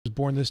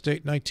born this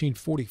date,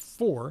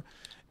 1944.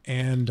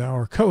 And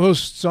our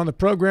co-hosts on the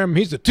program,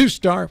 he's a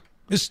two-star,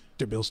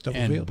 Mr. Bill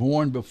Stubblefield. And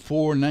born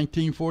before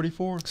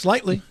 1944?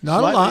 Slightly. Not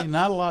a lot.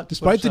 Not a lot.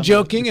 Despite the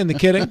joking and the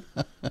kidding.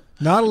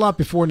 Not a lot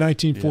before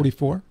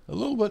 1944. Yeah. A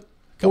little bit.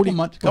 Couple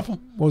months. What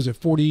was it,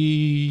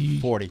 40?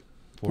 40.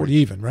 40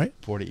 even, right?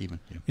 40 even,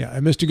 yeah. Yeah,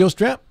 and Mr.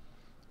 Gilstrap?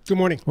 Good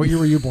morning. What year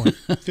were you born?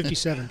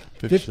 57.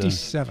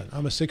 57.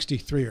 I'm a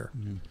 63er.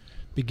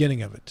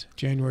 Beginning of it,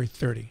 January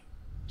 30.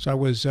 So I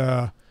was,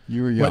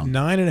 you were young.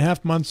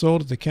 9.5 months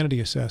old at the Kennedy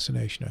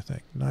assassination, I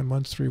think. 9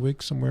 months, 3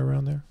 weeks, somewhere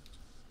around there.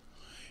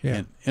 Yeah.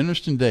 An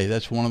interesting day.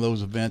 That's one of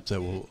those events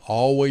that we'll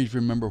always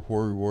remember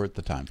where we were at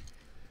the time.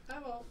 I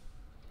won't.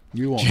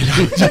 You won't.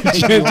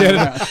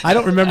 I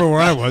don't remember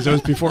where I was. It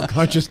was before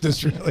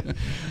consciousness, really.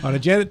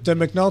 Janet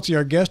McNulty,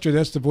 our guest here,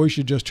 that's the voice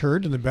you just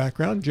heard in the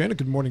background. Janet,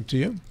 good morning to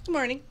you. Good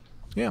morning.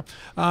 Yeah.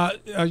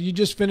 You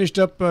just finished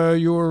up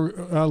your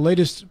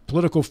latest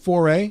political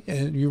foray,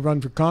 and you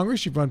run for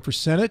Congress, you've run for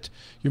Senate.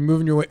 You're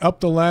moving your way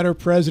up the ladder.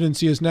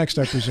 Presidency is next,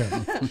 I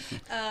presume.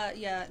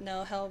 Yeah,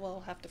 no, hell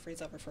will have to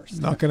freeze over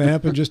first. Not going to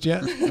happen just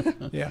yet?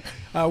 Yeah.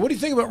 What do you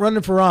think about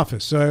running for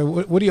office?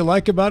 What do you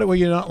like about it? What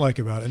do you not like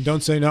about it? And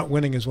don't say not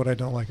winning is what I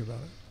don't like about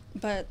it.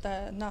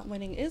 But not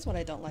winning is what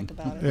I don't like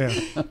about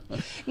it. Yeah.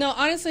 No,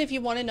 honestly, if you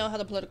want to know how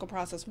the political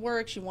process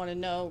works, you want to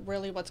know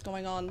really what's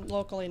going on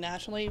locally,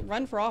 nationally,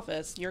 run for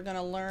office. You're going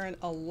to learn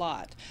a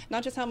lot.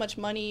 Not just how much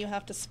money you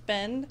have to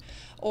spend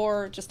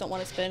or just don't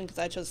want to spend because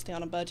I chose to stay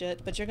on a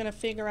budget, but you're going to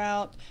figure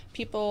out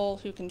people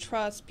who can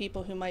trust,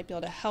 people who might be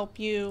able to help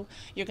you.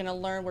 You're going to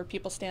learn where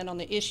people stand on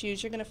the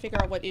issues. You're going to figure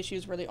out what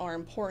issues really are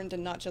important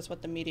and not just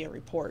what the media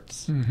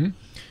reports. Mm-hmm.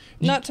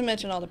 Not to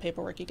mention all the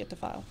paperwork you get to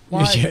file.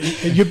 Yeah,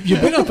 you've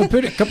been up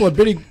a couple of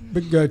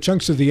big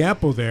chunks of the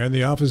apple there in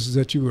the offices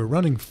that you were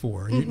running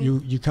for.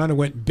 Mm-hmm. You kind of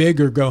went big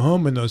or go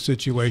home in those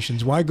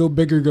situations. Why go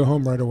big or go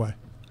home right away?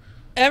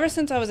 Ever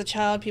since I was a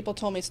child, people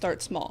told me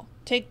start small.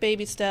 Take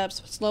baby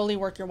steps, slowly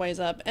work your ways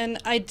up. And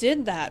I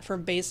did that for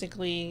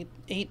basically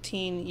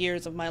 18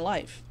 years of my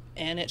life.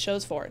 And it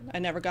shows for it. I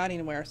never got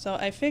anywhere. So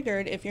I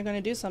figured if you're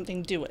going to do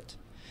something, do it.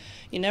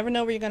 You never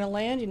know where you're going to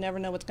land. You never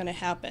know what's going to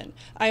happen.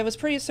 I was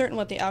pretty certain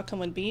what the outcome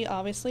would be,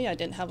 obviously. I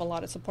didn't have a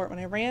lot of support when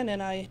I ran,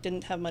 and I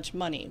didn't have much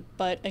money.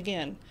 But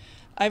again,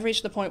 I've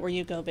reached the point where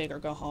you go big or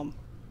go home.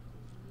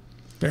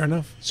 Fair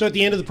enough. So at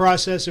the end of the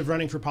process of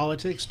running for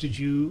politics, did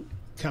you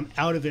come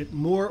out of it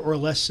more or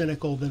less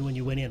cynical than when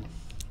you went in?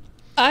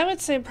 I would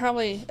say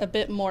probably a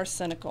bit more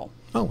cynical.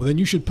 Oh, well, then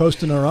you should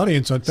post in our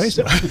audience on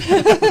Facebook.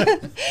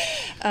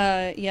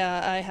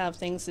 Yeah, I have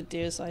things to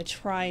do, so I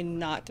try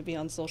not to be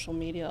on social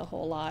media a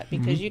whole lot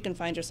because you can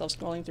find yourself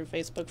scrolling through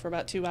Facebook for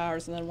about 2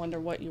 hours and then wonder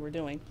what you were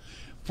doing.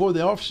 For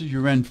the offices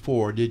you ran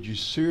for, did you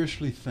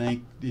seriously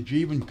think, did you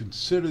even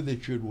consider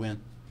that you'd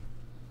win?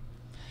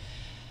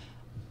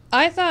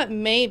 I thought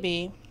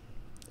maybe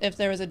if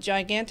there was a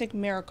gigantic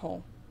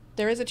miracle,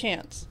 there is a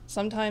chance.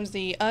 Sometimes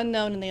the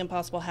unknown and the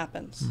impossible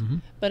happens. Mm-hmm.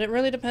 But it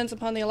really depends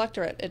upon the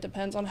electorate. It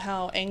depends on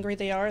how angry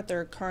they are at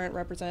their current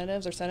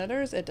representatives or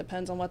senators. It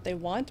depends on what they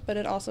want, but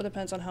it also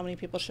depends on how many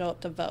people show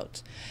up to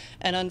vote.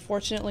 And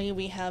unfortunately,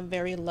 we have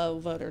very low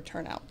voter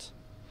turnout.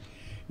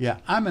 Yeah,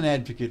 I'm an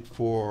advocate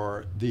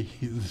for the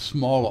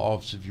small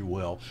office, if you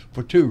will,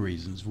 for two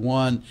reasons.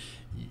 One,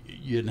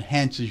 it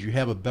enhances, you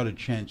have a better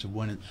chance of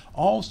winning.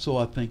 Also,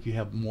 I think you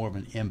have more of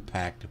an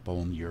impact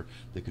upon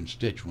the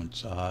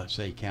constituents,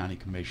 say county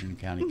commission,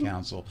 county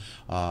council,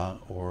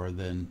 or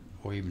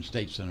even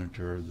state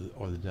senator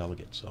or the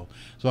delegate. So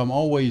I'm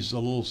always a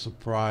little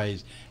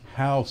surprised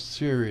how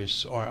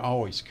serious, or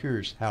always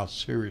curious how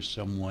serious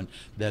someone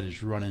that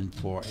is running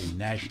for a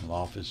national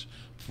office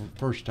for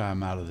first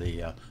time out of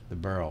the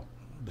barrel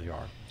they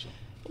are. So.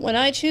 When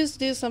I choose to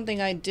do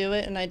something, I do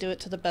it, and I do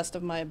it to the best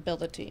of my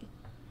ability.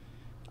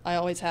 I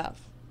always have,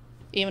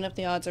 even if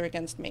the odds are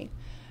against me.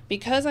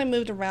 Because I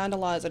moved around a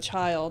lot as a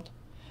child,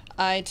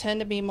 I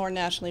tend to be more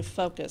nationally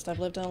focused. I've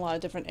lived in a lot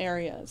of different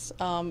areas.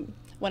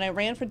 When I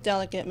ran for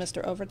delegate,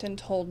 Mr. Overton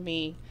told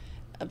me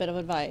a bit of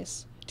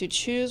advice to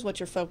choose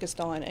what you're focused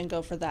on and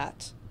go for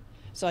that.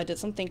 So I did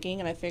some thinking,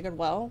 and I figured,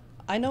 well,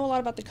 I know a lot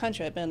about the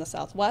country. I've been in the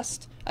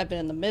Southwest. I've been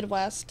in the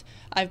Midwest.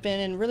 I've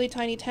been in really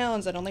tiny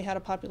towns that only had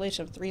a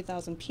population of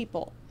 3,000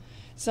 people.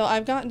 So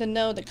I've gotten to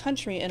know the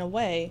country in a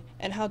way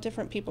and how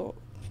different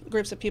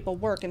groups of people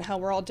work and how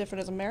we're all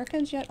different as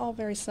Americans, yet all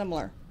very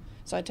similar.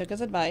 So I took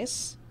his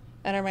advice,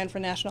 and I ran for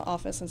national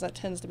office, since that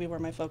tends to be where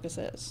my focus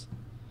is.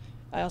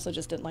 I also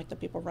just didn't like the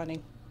people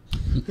running.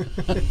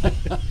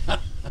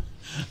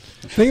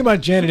 The thing about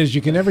Janet is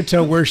you can never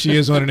tell where she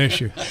is on an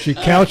issue. She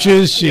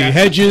couches, she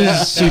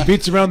hedges, she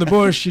beats around the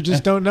bush. You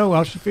just don't know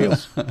how she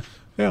feels.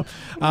 Yeah.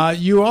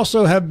 You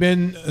also have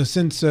been,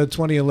 since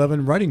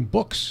 2011, writing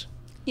books.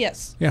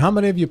 Yes. Yeah. How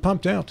many have you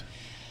pumped out?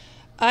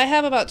 I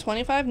have about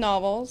 25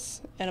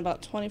 novels and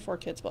about 24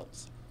 kids'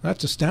 books.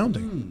 That's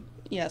astounding.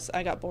 Yes,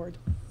 I got bored.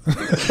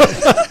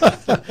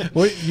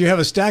 Well, you have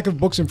a stack of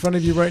books in front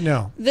of you right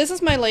now. This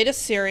is my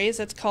latest series.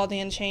 It's called the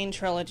Unchained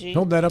Trilogy.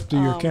 Hold that up to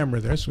your camera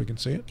there so we can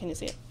see it. Can you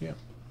see it? Yeah.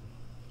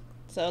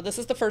 So this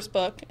is the first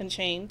book,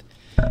 Enchained,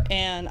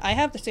 and I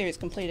have the series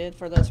completed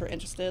for those who are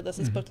interested. This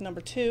is book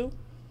number 2,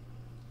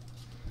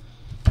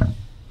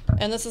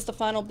 and this is the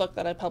final book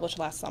that I published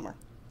last summer.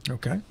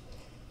 Okay.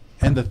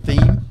 And the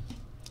theme?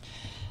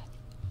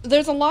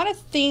 There's a lot of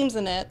themes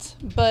in it,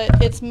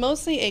 but it's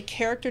mostly a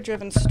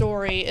character-driven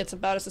story. It's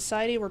about a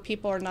society where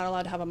people are not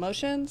allowed to have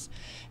emotions,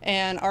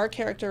 and our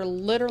character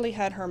literally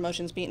had her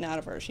emotions beaten out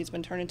of her. She's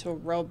been turned into a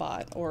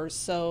robot, or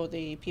so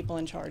the people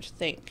in charge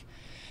think.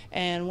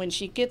 And when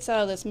she gets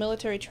out of this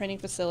military training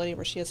facility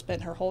where she has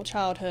spent her whole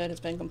childhood, has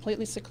been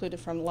completely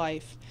secluded from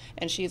life,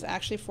 and she is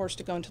actually forced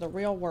to go into the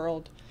real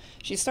world,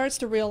 she starts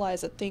to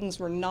realize that things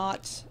were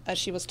not as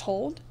she was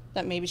told,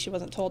 that maybe she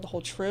wasn't told the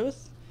whole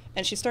truth.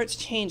 And she starts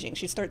changing.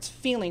 She starts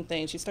feeling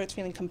things. She starts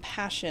feeling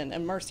compassion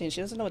and mercy, and she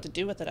doesn't know what to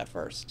do with it at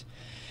first.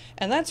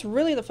 And that's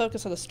really the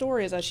focus of the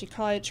story, is as she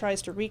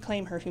tries to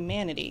reclaim her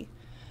humanity.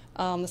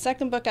 The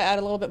second book, I add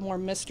a little bit more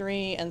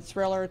mystery and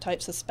thriller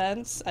type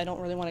suspense. I don't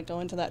really want to go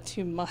into that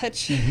too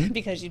much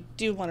because you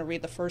do want to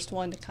read the first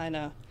one to kind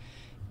of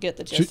get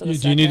the gist of the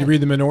second. Do you need to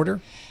read them in order?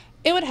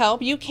 It would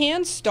help. You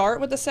can start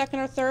with the second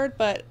or third,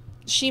 but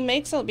she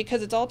makes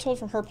because it's all told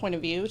from her point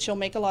of view, she'll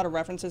make a lot of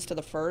references to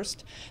the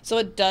first. So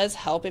it does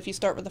help if you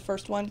start with the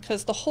first one,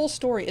 because the whole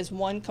story is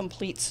one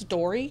complete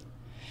story.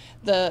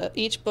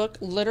 Each book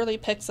literally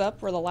picks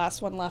up where the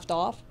last one left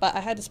off, but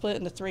I had to split it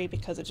into 3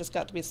 because it just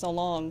got to be so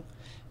long.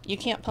 You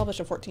can't publish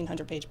a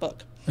 1,400-page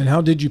book. And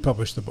how did you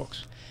publish the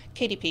books?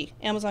 KDP,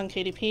 Amazon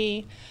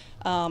KDP.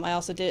 I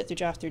also did it through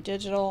Draft Through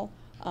Digital,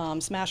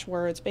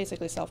 Smashwords,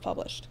 basically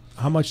self-published.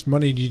 How much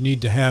money do you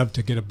need to have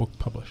to get a book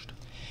published?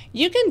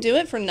 You can do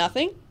it for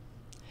nothing,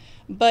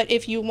 but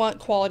if you want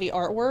quality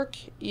artwork,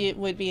 it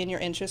would be in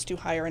your interest to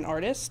hire an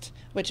artist,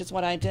 which is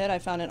what I did. I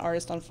found an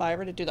artist on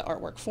Fiverr to do the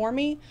artwork for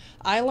me.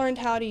 I learned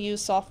how to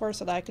use software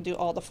so that I could do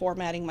all the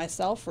formatting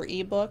myself for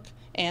ebook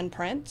and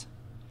print.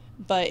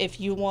 But if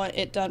you want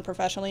it done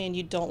professionally and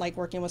you don't like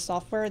working with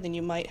software, then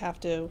you might have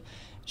to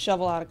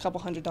shovel out a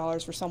couple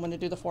 $100 for someone to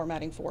do the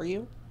formatting for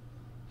you.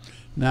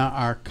 Now,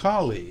 our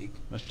colleague,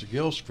 Mr.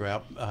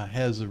 Gilstrap,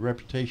 has a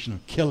reputation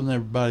of killing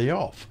everybody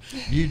off.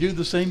 Do you do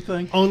the same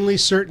thing? Only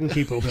certain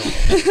people, Bill.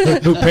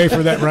 Who pay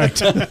for that right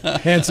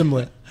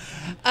handsomely?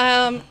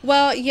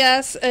 Well,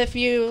 yes. If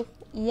you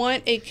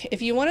want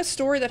a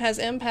story that has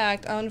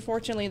impact,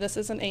 unfortunately, this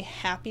isn't a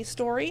happy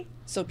story.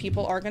 So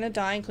people are going to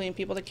die, including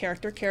people the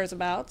character cares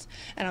about.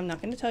 And I'm not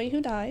going to tell you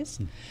who dies.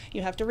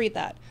 You have to read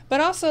that.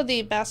 But also,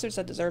 the bastards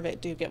that deserve it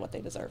do get what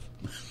they deserve.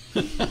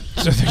 So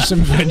there's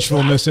some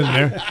vengefulness in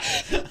there.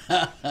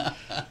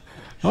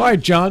 All right,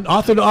 John,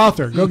 author to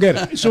author, go get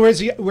it. So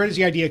where does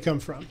the idea come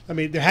from? I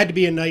mean, there had to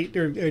be a night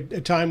or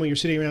a time when you're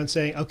sitting around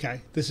saying,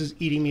 "Okay, this is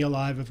eating me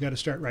alive. I've got to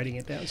start writing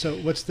it down." So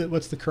what's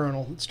the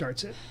kernel that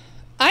starts it?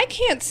 I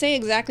can't say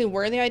exactly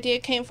where the idea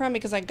came from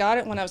because I got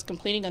it when I was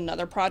completing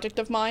another project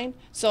of mine.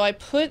 So I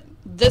put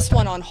this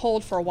one on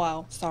hold for a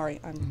while. Sorry,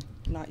 I'm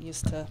not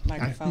used to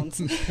microphones.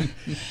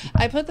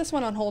 I put this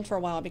one on hold for a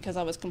while because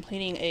I was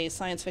completing a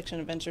science fiction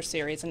adventure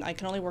series, and I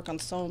can only work on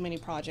so many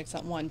projects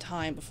at one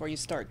time before you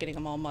start getting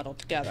them all muddled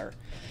together.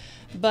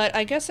 But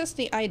I guess it's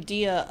the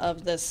idea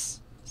of this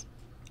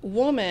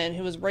woman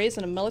who was raised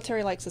in a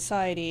military-like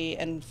society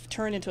and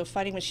turned into a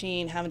fighting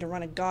machine, having to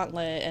run a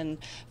gauntlet and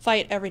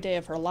fight every day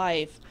of her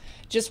life,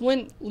 just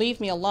wouldn't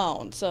leave me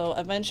alone. So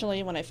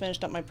eventually, when I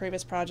finished up my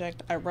previous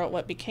project, I wrote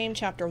what became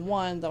chapter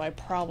 1, though I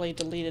probably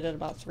deleted it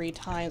about 3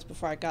 times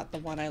before I got the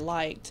one I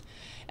liked.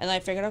 And I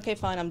figured, okay,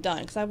 fine, I'm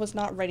done, because I was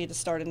not ready to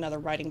start another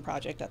writing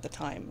project at the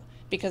time,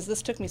 because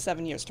this took me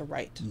 7 years to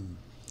write.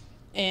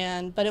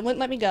 But it wouldn't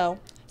let me go.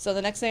 So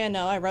the next thing I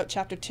know, I wrote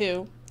chapter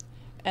 2,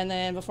 and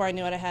then before I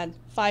knew it, I had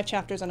 5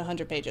 chapters and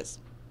 100 pages.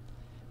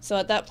 So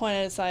at that point,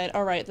 I decided,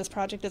 all right, this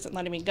project isn't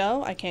letting me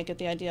go. I can't get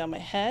the idea out of my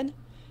head.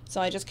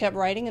 So I just kept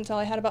writing until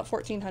I had about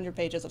 1,400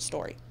 pages of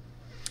story.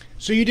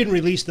 So you didn't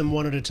release them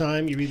one at a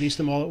time? You released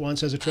them all at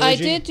once as a trilogy? I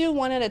did do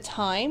one at a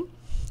time.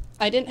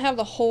 I didn't have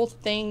the whole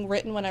thing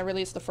written when I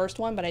released the first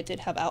one, but I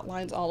did have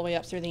outlines all the way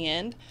up through the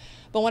end.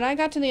 But when I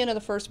got to the end of the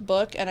first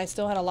book and I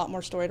still had a lot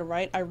more story to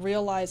write, I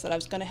realized that I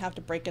was going to have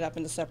to break it up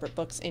into separate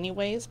books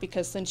anyways,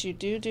 because since I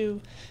do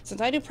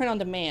print on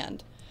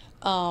demand,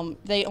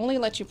 they only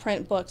let you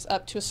print books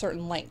up to a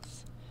certain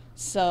length.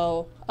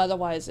 So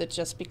otherwise it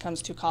just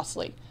becomes too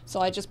costly.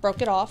 So I just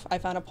broke it off. I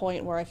found a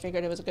point where I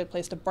figured it was a good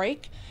place to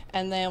break.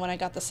 And then when I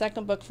got the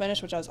second book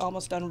finished, which I was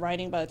almost done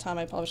writing by the time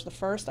I published the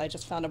first, I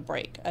just found a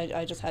break.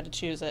 I just had to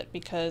choose it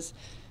because,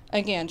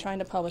 again, trying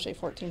to publish a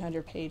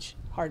 1,400-page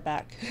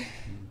hardback.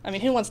 I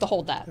mean, who wants to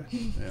hold that?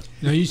 Yeah.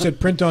 Now, you said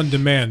print on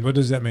demand. What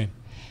does that mean?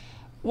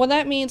 Well,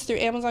 that means through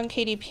Amazon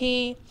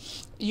KDP,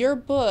 your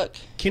book...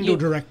 Kindle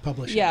Direct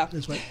Publishing. Yeah.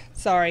 That's what.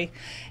 Sorry.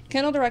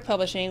 Kindle Direct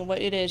Publishing,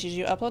 what it is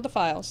you upload the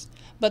files,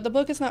 but the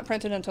book is not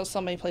printed until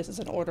somebody places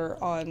an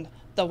order on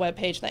the web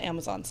page that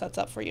Amazon sets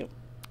up for you.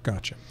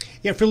 Gotcha.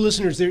 Yeah, for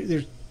listeners,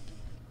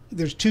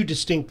 there's 2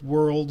 distinct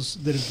worlds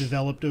that have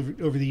developed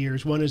over the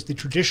years. One is the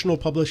traditional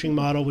publishing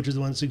model, which is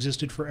the one that's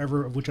existed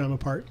forever, of which I'm a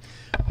part,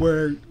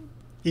 where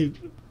you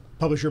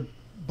publisher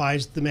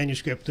buys the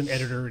manuscript, an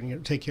editor,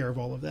 and take care of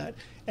all of that.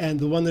 And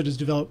the one that is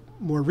developed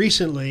more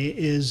recently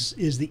is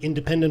the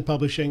independent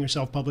publishing or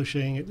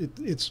self-publishing.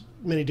 It's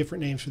many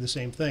different names for the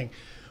same thing,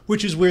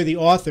 which is where the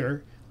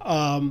author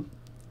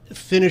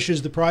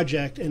finishes the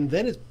project and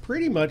then is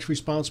pretty much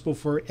responsible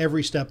for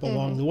every step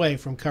along the way,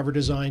 from cover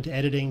design to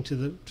editing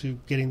to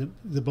getting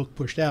the book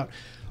pushed out.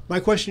 My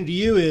question to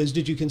you is: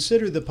 did you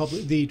consider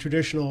the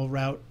traditional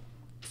route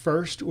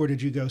first, or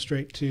did you go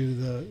straight to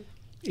the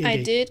indie?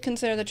 I did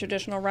consider the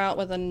traditional route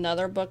with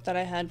another book that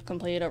I had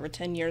completed over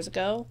 10 years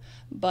ago,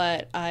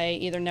 but I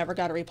either never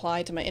got a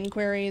reply to my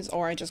inquiries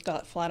or I just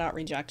got flat out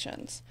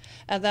rejections.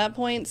 At that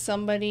point,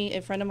 a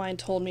friend of mine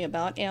told me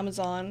about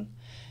Amazon,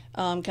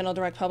 Kindle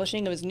Direct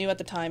Publishing. It was new at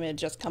the time, it had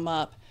just come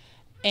up.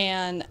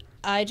 And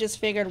I just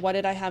figured, what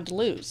did I have to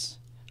lose?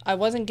 I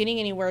wasn't getting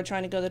anywhere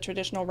trying to go the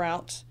traditional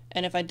route,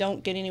 and if I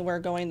don't get anywhere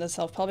going the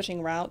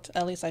self-publishing route,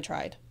 at least I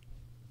tried.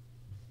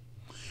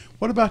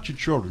 What about your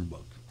children's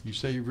book? You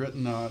say you've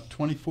written a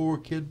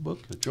 24-kid book,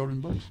 a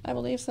children's book? I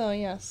believe so,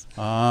 yes.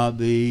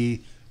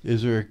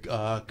 Is there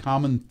a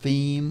common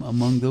theme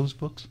among those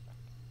books?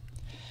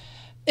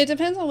 It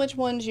depends on which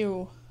ones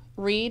you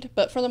read,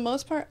 but for the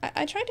most part,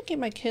 I tried to keep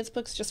my kids'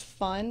 books just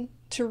fun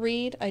to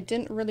read. I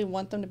didn't really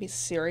want them to be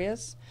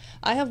serious.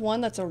 I have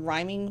one that's a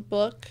rhyming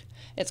book.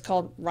 It's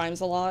called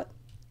Rhymes a Lot.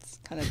 It's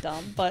kind of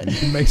dumb, but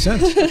It makes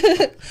sense.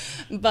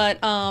 but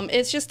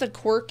it's just a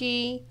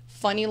quirky,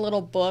 funny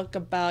little book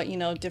about,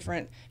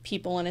 different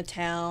people in a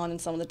town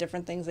and some of the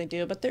different things they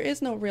do, but there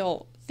is no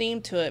real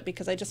theme to it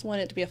because I just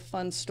want it to be a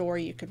fun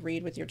story you could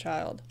read with your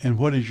child. And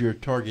what is your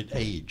target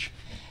age?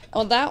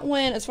 Well, that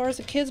one, as far as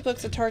the kids'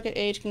 books, the target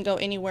age can go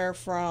anywhere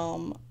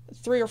from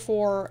 3 or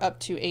 4 up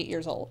to 8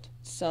 years old.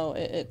 So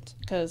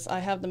because I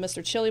have the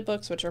Mr. Chili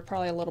books, which are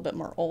probably a little bit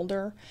more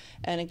older,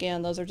 and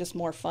again, those are just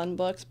more fun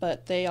books,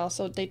 but they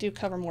do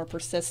cover more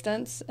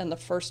persistence. And the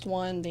first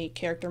one, the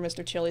character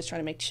Mr. Chili is trying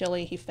to make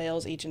chili. He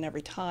fails each and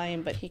every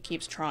time, but he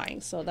keeps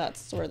trying. So that's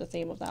sort of the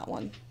theme of that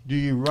one. Do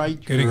you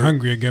write Getting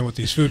hungry again with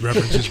these food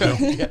references, Bill.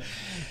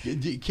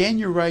 Yeah. Can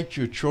you write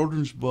your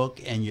children's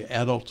book and your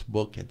adult's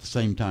book at the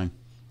same time?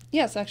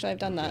 Yes, actually, I've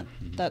done that.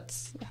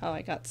 That's how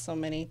I got so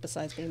many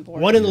besides being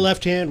bored. One in the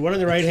left hand, one in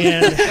the right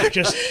hand.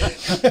 Just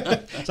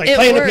it's like It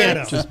playing works. the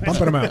piano. Just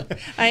bumping them out.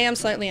 I am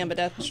slightly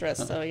ambidextrous,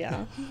 so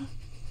yeah.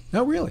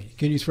 No, really.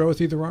 Can you throw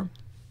with either arm?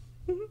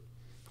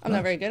 I'm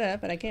not very good at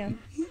it, but I can.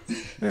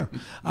 Yeah.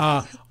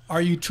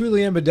 Are you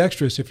truly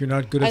ambidextrous if you're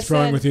not good at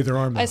throwing with either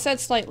arm? I said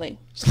slightly,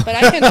 but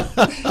I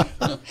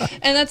can.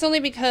 And that's only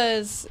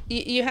because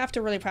you have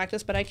to really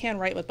practice, but I can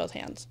write with both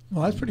hands.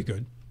 Well, that's pretty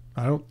good.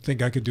 I don't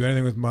think I could do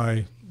anything with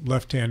my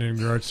left hand in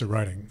regards to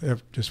writing.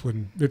 It just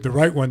wouldn't. If the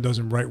right one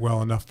doesn't write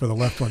well enough for the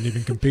left one to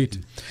even compete.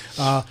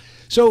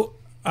 So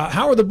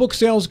how are the book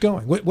sales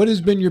going? What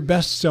has been your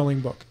best-selling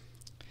book?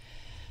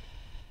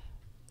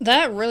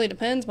 That really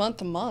depends month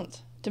to month,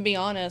 to be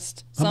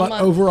honest. How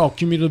about overall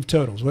cumulative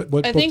totals? What I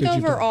book think did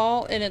you do?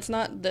 overall, and it's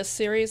not this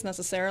series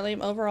necessarily,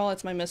 overall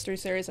it's my mystery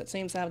series that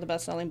seems to have the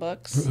best-selling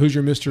books. Who's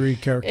your mystery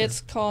character? It's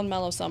called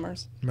Mellow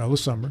Summers. Mellow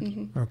Summer.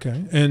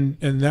 Okay. And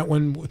that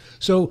one,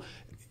 so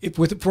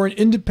for an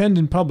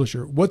independent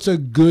publisher, what's a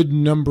good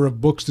number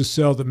of books to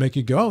sell that make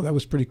you go, oh, that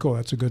was pretty cool,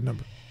 that's a good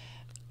number?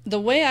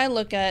 The way I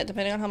look at it,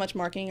 depending on how much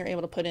marketing you're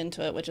able to put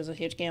into it, which is a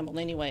huge gamble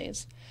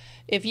anyways,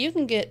 if you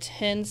can get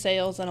 10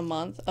 sales in a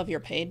month of your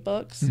paid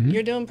books,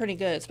 you're doing pretty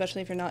good,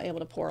 especially if you're not able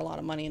to pour a lot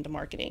of money into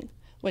marketing,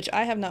 which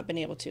I have not been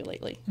able to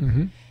lately.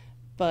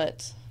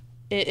 But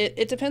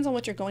it depends on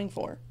what you're going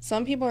for.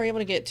 Some people are able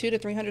to get 200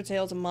 to 300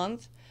 sales a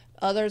month.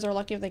 Others are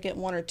lucky if they get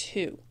 1 or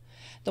 2.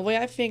 The way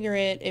I figure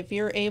it, if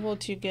you're able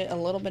to get a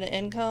little bit of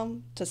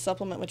income to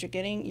supplement what you're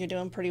getting, you're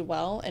doing pretty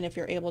well. And if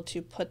you're able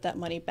to put that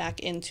money back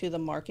into the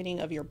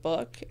marketing of your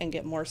book and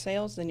get more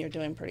sales, then you're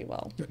doing pretty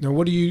well. Now,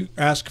 what do you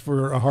ask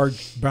for a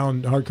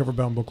hardcover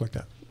bound book like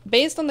that?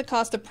 Based on the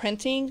cost of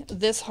printing,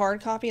 this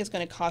hard copy is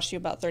going to cost you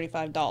about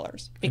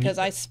 $35 because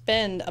I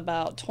spend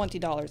about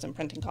 $20 in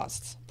printing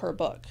costs per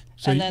book.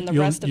 So and then the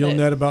rest of you'll it,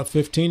 net about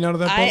 $15 out of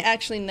that book? I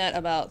actually net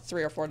about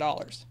 $3 or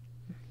 $4.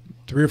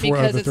 3 or 4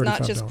 out of Because the it's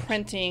not just $35.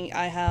 printing.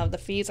 I have the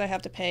fees I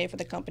have to pay for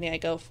the company I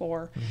go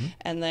for,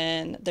 and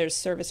then there's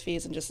service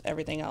fees and just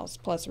everything else,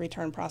 plus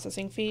return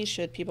processing fees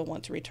should people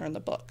want to return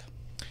the book.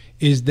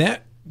 Is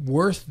that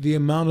worth the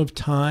amount of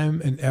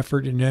time and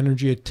effort and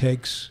energy it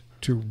takes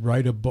to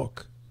write a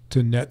book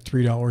to net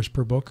 $3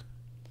 per book?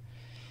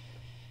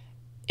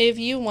 If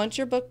you want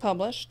your book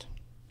published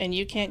and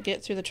you can't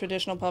get through the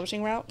traditional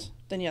publishing route,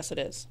 then yes, it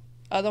is.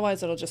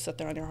 Otherwise, it'll just sit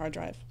there on your hard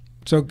drive.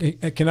 So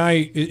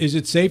is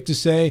it safe to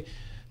say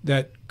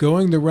that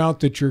going the route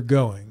that you're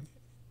going,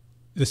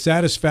 the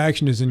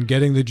satisfaction is in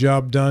getting the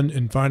job done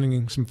and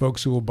finding some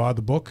folks who will buy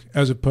the book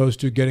as opposed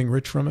to getting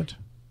rich from it?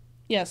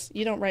 Yes,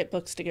 you don't write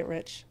books to get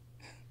rich.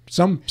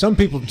 Some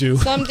people do.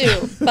 Some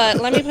do, but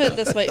let me put it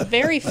this way.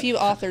 Very few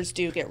authors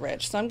do get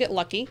rich. Some get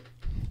lucky,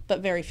 but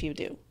very few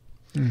do.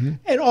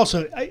 And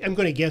also, I'm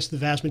going to guess the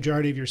vast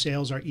majority of your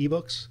sales are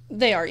ebooks.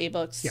 They are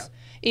ebooks. Yeah.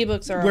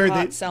 Ebooks are Where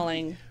hot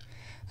selling.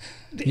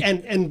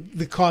 And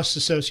the costs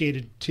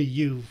associated to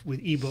you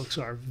with ebooks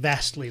are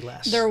vastly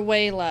less. They're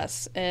way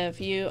less.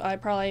 I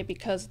probably,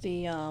 because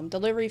the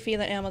delivery fee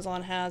that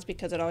Amazon has,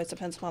 because it always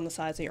depends upon the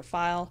size of your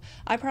file,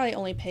 I probably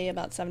only pay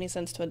about 70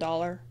 cents to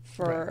 $1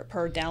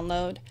 per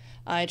download.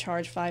 I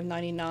charge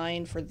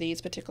 $5.99 for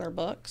these particular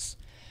books.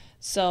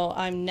 So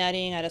I'm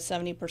netting at a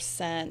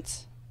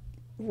 70%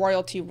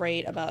 royalty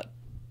rate, about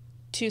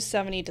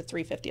 $270 to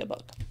 $350 a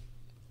book.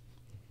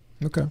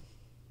 Okay.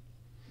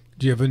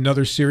 Do you have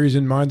another series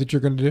in mind that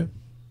you're going to do?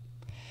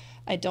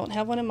 I don't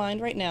have one in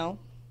mind right now,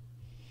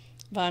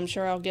 but I'm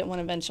sure I'll get one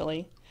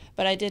eventually.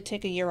 But I did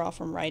take a year off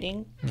from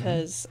writing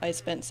because I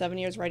spent 7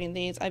 years writing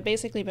these. I've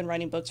basically been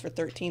writing books for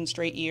 13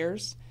 straight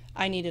years.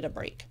 I needed a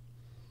break.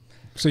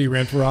 So you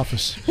ran for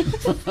office.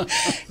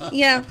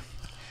 Yeah,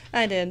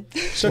 I did.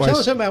 So tell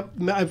us about,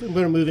 I'm going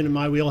to move into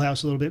my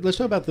wheelhouse a little bit. Let's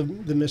talk about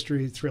the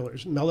mystery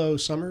thrillers. Mellow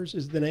Summers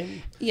is the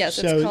name? Yes,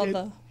 it's called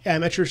the...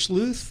 Amateur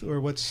Sleuth,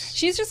 or what's...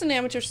 She's just an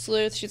amateur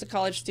sleuth. She's a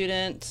college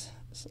student,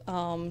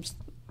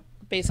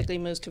 basically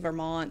moves to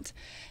Vermont,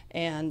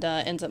 and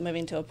ends up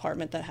moving to an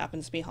apartment that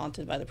happens to be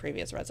haunted by the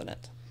previous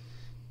resident.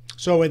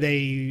 So are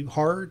they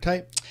horror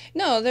type?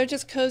 No, they're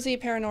just cozy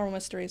paranormal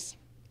mysteries.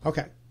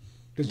 Okay.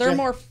 They're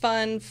more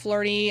fun,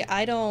 flirty.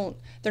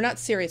 They're not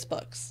serious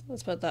books.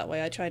 Let's put it that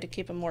way. I try to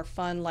keep them more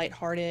fun,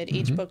 lighthearted.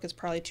 Each book is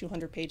probably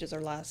 200 pages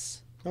or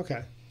less.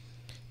 Okay.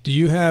 Do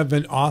you have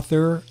an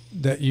author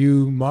that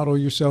you model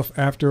yourself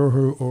after,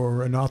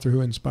 or an author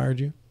who inspired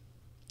you?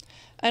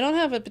 I don't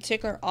have a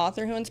particular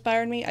author who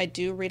inspired me. I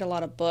do read a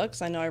lot of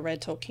books. I know I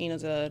read Tolkien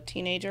as a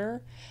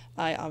teenager.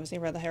 I obviously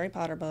read the Harry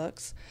Potter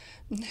books.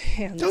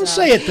 And, don't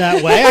say it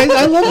that way.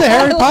 I love the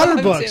Harry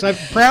Potter books. Too. I'm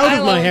proud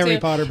of my Harry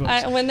Potter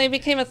books. When they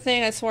became a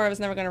thing, I swore I was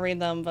never going to read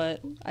them, but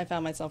I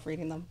found myself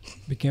reading them.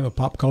 Became a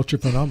pop culture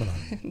phenomenon,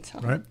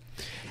 right?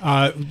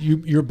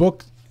 Your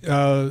book,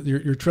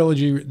 your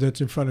trilogy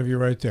that's in front of you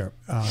right there.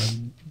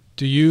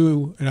 Do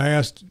you, and I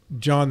asked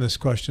John this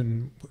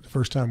question the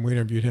first time we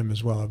interviewed him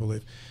as well, I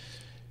believe.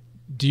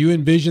 Do you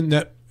envision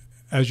that,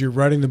 as you're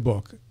writing the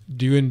book,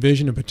 do you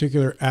envision a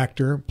particular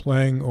actor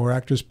playing or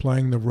actress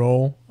playing the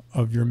role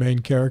of your main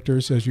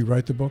characters as you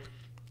write the book?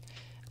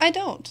 I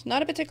don't.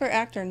 Not a particular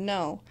actor,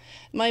 no.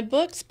 My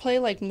books play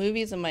like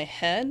movies in my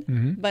head,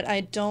 but I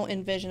don't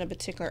envision a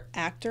particular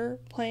actor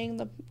playing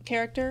the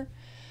character.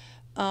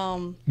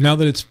 Now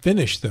that it's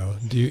finished, though,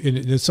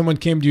 if someone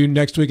came to you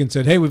next week and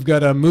said, hey, we've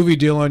got a movie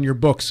deal on your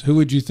books, who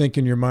would you think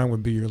in your mind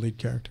would be your lead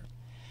character?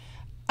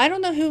 I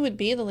don't know who would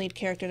be the lead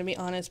character, to be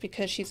honest,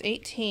 because she's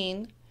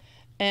 18.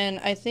 And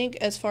I think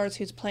as far as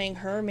who's playing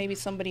her, maybe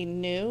somebody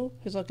new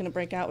who's looking to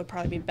break out would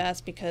probably be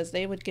best, because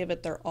they would give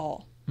it their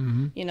all.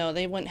 You know,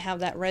 they wouldn't have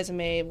that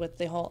resume with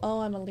the whole,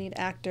 oh, I'm a lead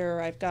actor,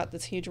 I've got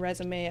this huge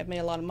resume, I've made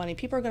a lot of money.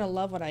 People are going to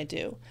love what I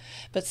do.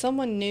 But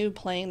someone new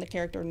playing the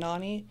character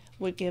Nani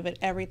would give it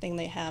everything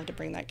they have to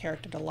bring that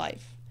character to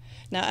life.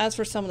 Now, as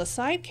for some of the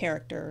side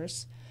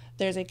characters,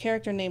 there's a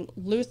character named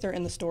Luther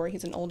in the story.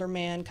 He's an older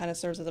man, kind of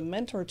serves as a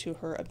mentor to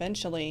her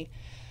eventually.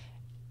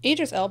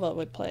 Idris Elba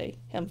would play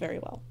him very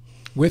well.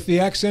 With the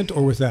accent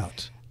or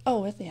without? Oh,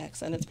 with the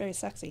accent. It's very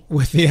sexy.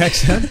 With the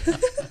accent?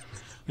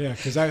 Yeah,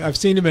 because I've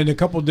seen him in a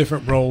couple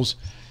different roles,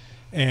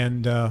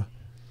 and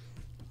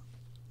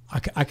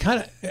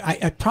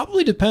it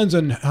probably depends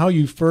on how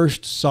you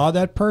first saw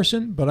that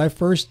person, but I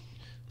first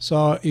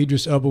saw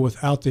Idris Elba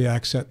without the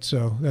accent,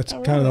 so that's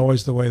kind of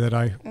always the way that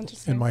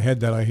in my head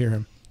that I hear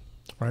him,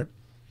 right?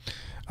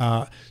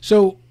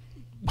 So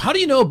how do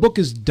you know a book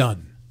is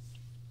done?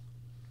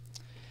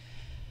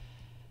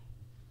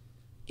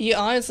 You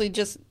honestly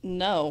just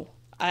know.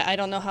 I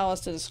don't know how else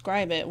to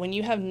describe it. When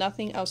you have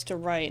nothing else to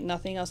write,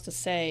 nothing else to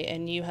say,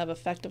 and you have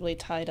effectively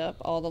tied up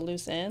all the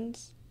loose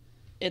ends,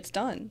 it's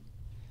done.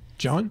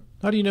 John,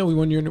 how do you know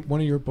when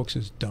one of your books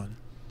is done?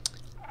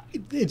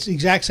 It's the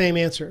exact same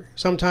answer.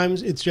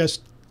 Sometimes it's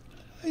just,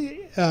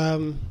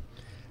 sometimes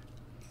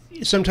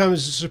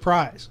it's a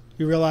surprise.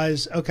 You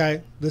realize,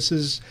 okay, this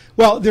is,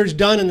 well, there's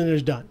done and then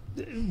there's done.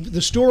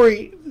 The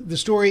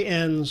story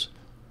ends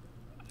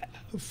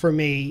for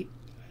me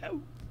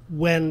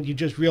when you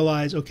just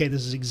realize, okay,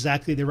 this is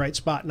exactly the right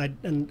spot,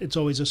 and it's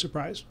always a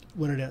surprise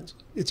when it ends.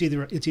 It's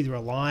either a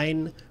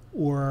line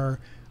or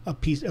a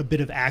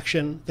bit of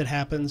action that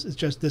happens. It's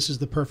just, this is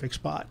the perfect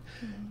spot.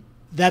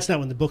 That's not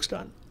when the book's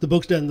done. The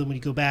book's done then when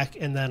you go back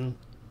and then,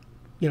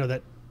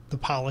 that the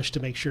polish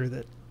to make sure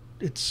that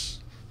it's.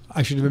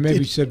 I should have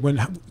maybe said when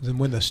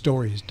the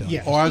story is done.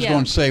 Yeah. Or I was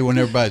going to say when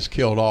everybody's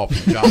killed off.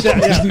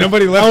 There's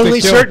nobody left. Only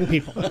certain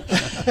people.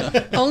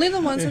 Only the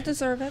ones that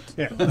deserve it.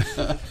 Yeah.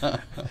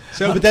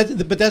 So,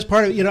 but that's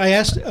part of. I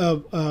asked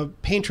a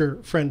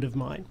painter friend of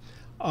mine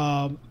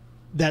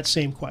that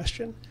same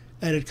question,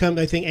 and it comes.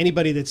 I think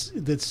anybody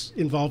that's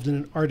involved in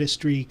an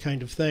artistry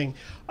kind of thing,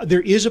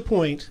 there is a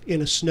point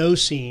in a snow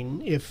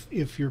scene,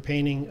 if you're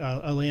painting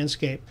a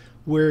landscape,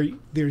 where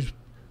there's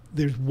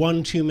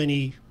one too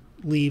many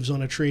leaves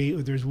on a tree,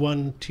 or there's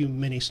one too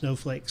many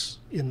snowflakes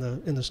in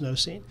the snow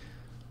scene.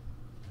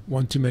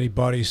 One too many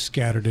bodies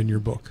scattered in your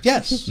book.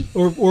 Yes,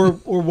 or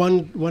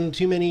one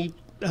too many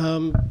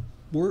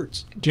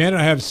words. Janet,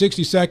 I have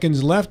 60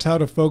 seconds left. How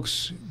do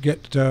folks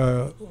get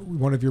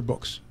one of your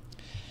books?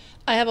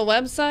 I have a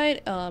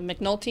website,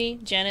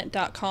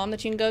 McNultyJanet.com,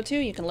 that you can go to.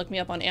 You can look me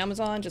up on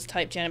Amazon. Just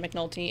type Janet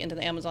McNulty into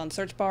the Amazon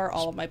search bar.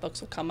 All of my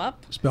books will come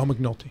up. Spell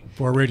McNulty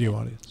for our radio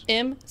audience.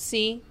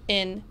 McNulty.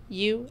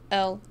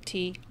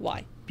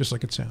 Just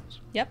like it sounds.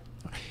 Yep.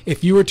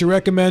 If you were to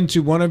recommend to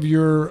one of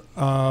your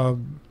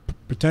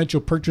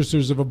potential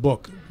purchasers of a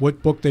book,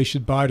 what book they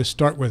should buy to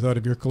start with out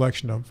of your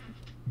collection of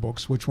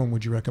books, which one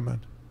would you recommend?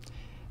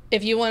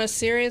 If you want a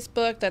serious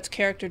book that's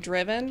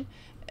character-driven,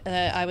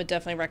 I would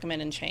definitely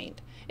recommend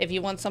Enchained. If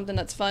you want something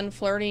that's fun,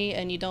 flirty,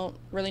 and you don't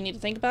really need to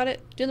think about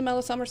it, do the Mellow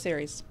Summer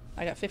series.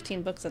 I got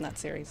 15 books in that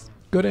series.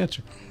 Good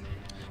answer.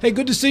 Hey,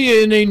 good to see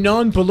you in a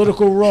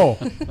non-political role.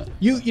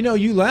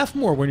 You laugh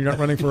more when you're not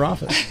running for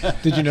office.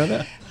 Did you know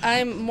that?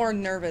 I'm more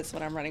nervous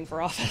when I'm running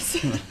for office.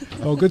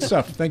 Oh, good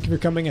stuff. Thank you for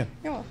coming in.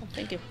 You're welcome.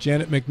 Thank you.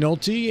 Janet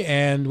McNulty,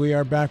 and we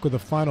are back with a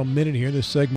final minute here. This segment